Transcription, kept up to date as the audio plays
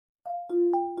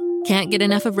Can't get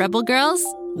enough of Rebel Girls?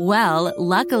 Well,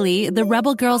 luckily, the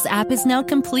Rebel Girls app is now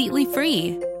completely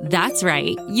free. That's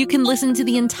right. You can listen to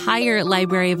the entire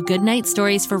library of goodnight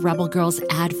stories for Rebel Girls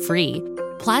ad-free.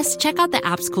 Plus, check out the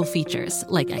app's cool features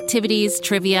like activities,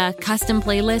 trivia, custom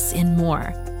playlists, and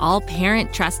more. All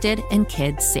parent-trusted and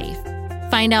kids-safe.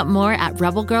 Find out more at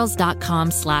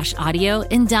rebelgirls.com/audio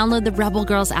and download the Rebel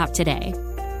Girls app today.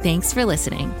 Thanks for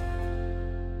listening.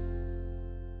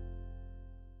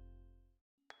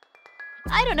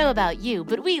 I don't know about you,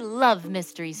 but we love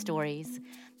mystery stories.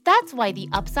 That's why The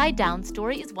Upside Down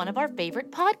Story is one of our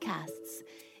favorite podcasts.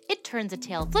 It turns a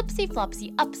tale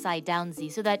flipsy-flopsy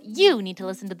upside-downsy so that you need to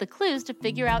listen to the clues to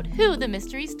figure out who the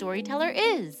mystery storyteller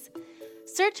is.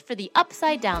 Search for The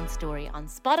Upside Down Story on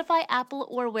Spotify, Apple,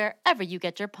 or wherever you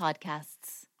get your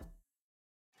podcasts.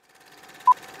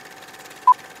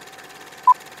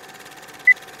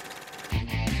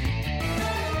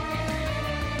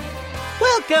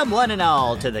 Welcome, one and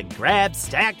all, to the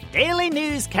Grabstack Daily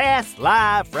Newscast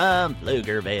live from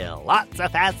Pflugerville. Lots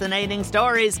of fascinating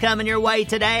stories coming your way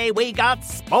today. We got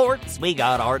sports, we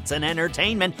got arts and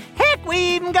entertainment. Heck, we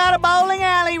even got a bowling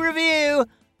alley review.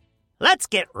 Let's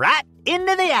get right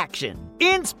into the action.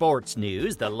 In sports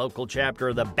news, the local chapter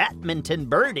of the Badminton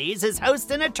Birdies is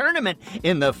hosting a tournament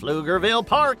in the Pflugerville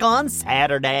Park on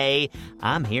Saturday.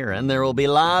 I'm hearing there will be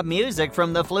live music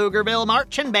from the Pflugerville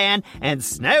Marching Band and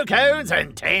snow cones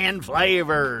and tan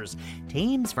flavors.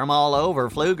 Teams from all over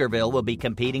Pflugerville will be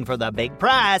competing for the big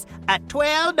prize, a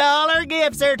 $12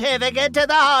 gift certificate to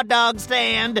the hot dog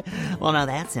stand. Well, now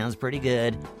that sounds pretty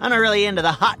good. I'm not really into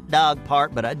the hot dog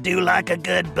part, but I do like a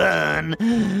good bun.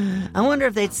 I wonder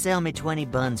if they'd sell me 20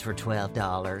 buns for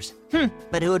 $12.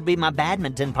 But who would be my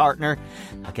badminton partner?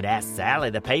 I could ask Sally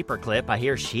the paperclip. I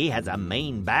hear she has a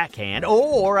mean backhand.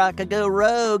 Or I could go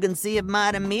rogue and see if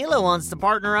Mighty Mila wants to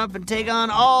partner up and take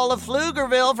on all of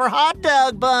Pflugerville for hot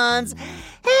dog buns.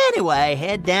 Anyway,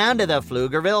 head down to the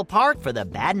Pflugerville Park for the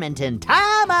badminton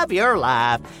time of your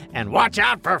life. And watch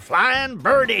out for flying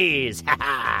birdies.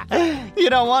 You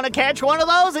don't want to catch one of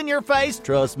those in your face.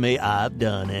 Trust me, I've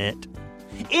done it.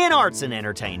 In arts and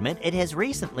entertainment, it has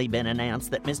recently been announced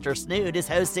that Mr. Snood is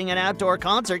hosting an outdoor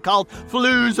concert called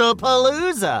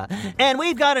Floozapalooza. And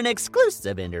we've got an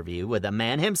exclusive interview with the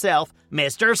man himself,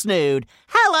 Mr. Snood.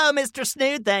 Hello, Mr.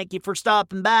 Snood. Thank you for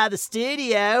stopping by the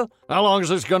studio. How long is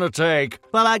this going to take?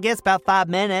 Well, I guess about 5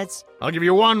 minutes. I'll give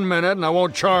you 1 minute and I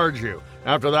won't charge you.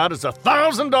 After that, it's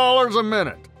 $1,000 a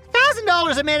minute.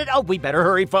 $1,000 a minute? Oh, we better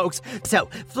hurry, folks. So,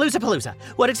 Floozapalooza,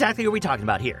 what exactly are we talking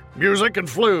about here? Music and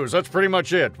flues, that's pretty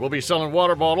much it. We'll be selling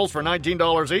water bottles for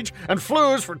 $19 each and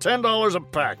flues for $10 a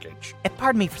package.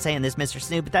 Pardon me for saying this, Mr.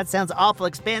 Snood, but that sounds awful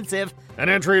expensive. An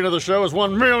entry into the show is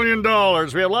 $1 million.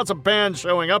 We have lots of bands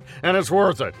showing up, and it's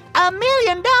worth it. $1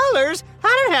 million? I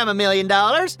don't have $1 million.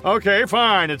 Okay,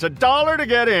 fine. It's $1 to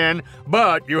get in,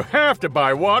 but you have to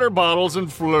buy water bottles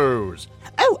and flues.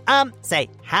 Oh, say,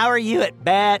 how are you at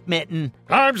badminton?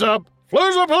 Time's up.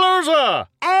 Floozapalooza!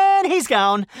 And he's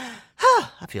gone.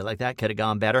 I feel like that could have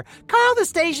gone better. Carl, the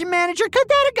station manager, could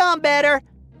that have gone better?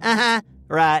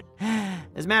 Right.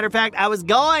 As a matter of fact, I was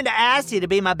going to ask you to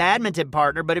be my badminton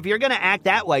partner, but if you're going to act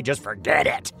that way, just forget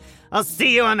it. I'll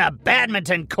see you on the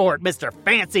badminton court, Mr.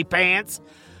 Fancy Pants.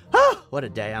 What a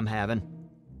day I'm having.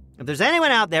 If there's anyone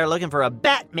out there looking for a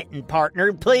badminton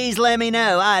partner, please let me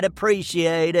know. I'd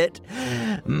appreciate it.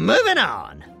 Moving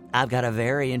on. I've got a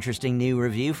very interesting new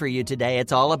review for you today.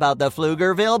 It's all about the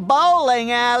Pflugerville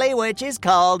bowling alley, which is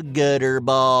called Gutter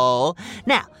Bowl.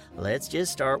 Now, let's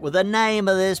just start with the name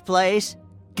of this place.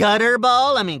 Gutter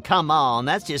Bowl? I mean, come on,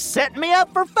 that's just setting me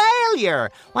up for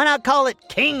failure. Why not call it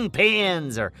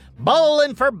Kingpins or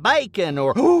Bowling for Bacon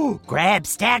or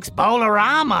Grabstack's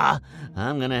Bowlerama?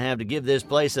 I'm going to have to give this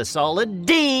place a solid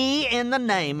D in the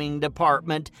naming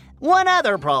department. One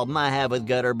other problem I have with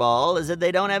Gutter Bowl is that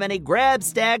they don't have any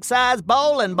Grabstack-sized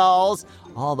bowling balls.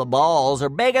 All the balls are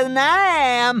bigger than I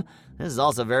am. This is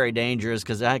also very dangerous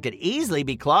because I could easily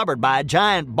be clobbered by a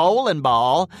giant bowling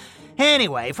ball.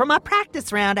 Anyway, for my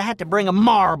practice round, I had to bring a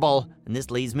marble. And this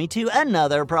leads me to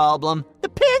another problem. The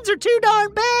pins are too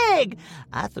darn big.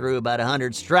 I threw about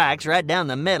 100 strikes right down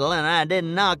the middle, and I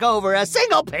didn't knock over a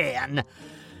single pin.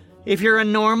 If you're a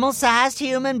normal-sized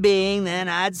human being, then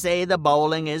I'd say the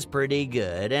bowling is pretty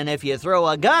good. And if you throw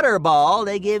a gutter ball,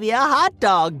 they give you a hot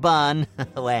dog bun.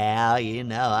 Well, you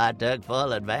know I took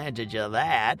full advantage of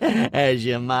that, as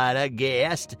you might have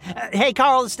guessed. Hey,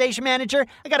 Carl, the station manager,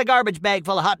 I got a garbage bag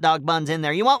full of hot dog buns in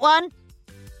there. You want one?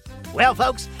 Well,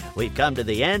 folks, we've come to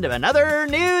the end of another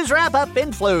news wrap-up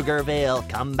in Pflugerville.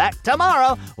 Come back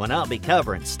tomorrow when I'll be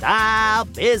covering style,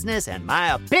 business, and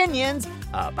my opinions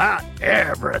about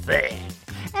everything.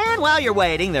 And while you're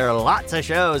waiting, there are lots of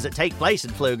shows that take place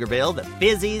in Pflugerville. The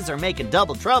Fizzies are making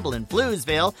double trouble in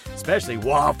Fluesville, especially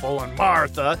Waffle and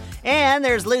Martha. And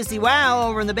there's Lucy Wow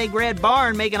over in the Big Red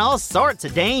Barn making all sorts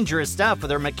of dangerous stuff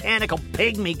with her mechanical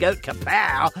pygmy goat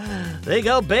Kapow. They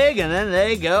go big and then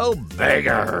they go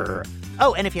bigger.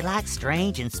 Oh, and if you like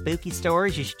strange and spooky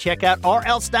stories, you should check out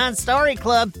R.L. Stein's Story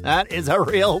Club. That is a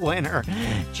real winner.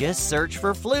 Just search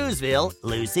for Fluesville,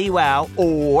 Lucy Wow,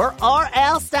 or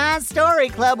R.L. Stein's Story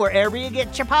Club wherever you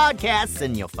get your podcasts,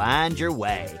 and you'll find your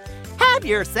way. Have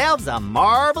yourselves a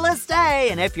marvelous day,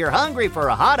 and if you're hungry for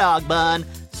a hot dog bun,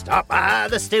 stop by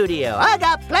the studio. I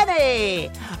got plenty.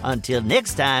 Until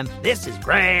next time, this is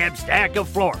Grabstack of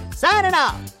Florida, signing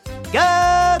off.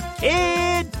 Go,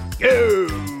 kid,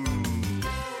 go!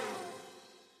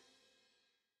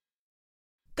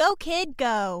 Go, kid,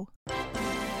 go.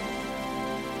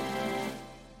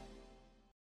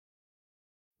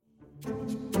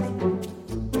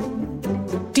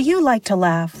 Do you like to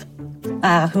laugh?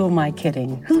 Who am I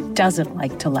kidding? Who doesn't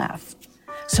like to laugh?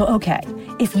 So, okay,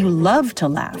 if you love to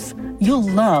laugh, you'll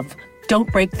love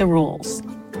Don't Break the Rules.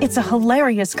 It's a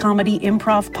hilarious comedy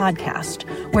improv podcast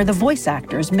where the voice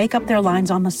actors make up their lines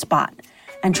on the spot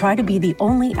and try to be the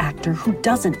only actor who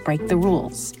doesn't break the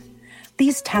rules.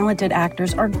 These talented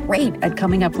actors are great at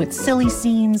coming up with silly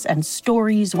scenes and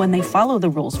stories when they follow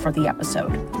the rules for the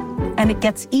episode. And it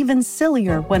gets even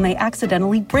sillier when they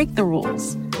accidentally break the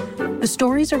rules. The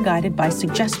stories are guided by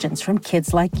suggestions from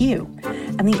kids like you,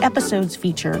 and the episodes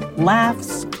feature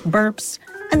laughs, burps,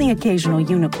 and the occasional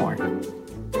unicorn.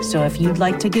 So if you'd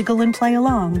like to giggle and play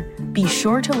along, be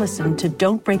sure to listen to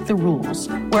Don't Break the Rules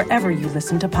wherever you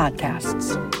listen to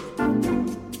podcasts.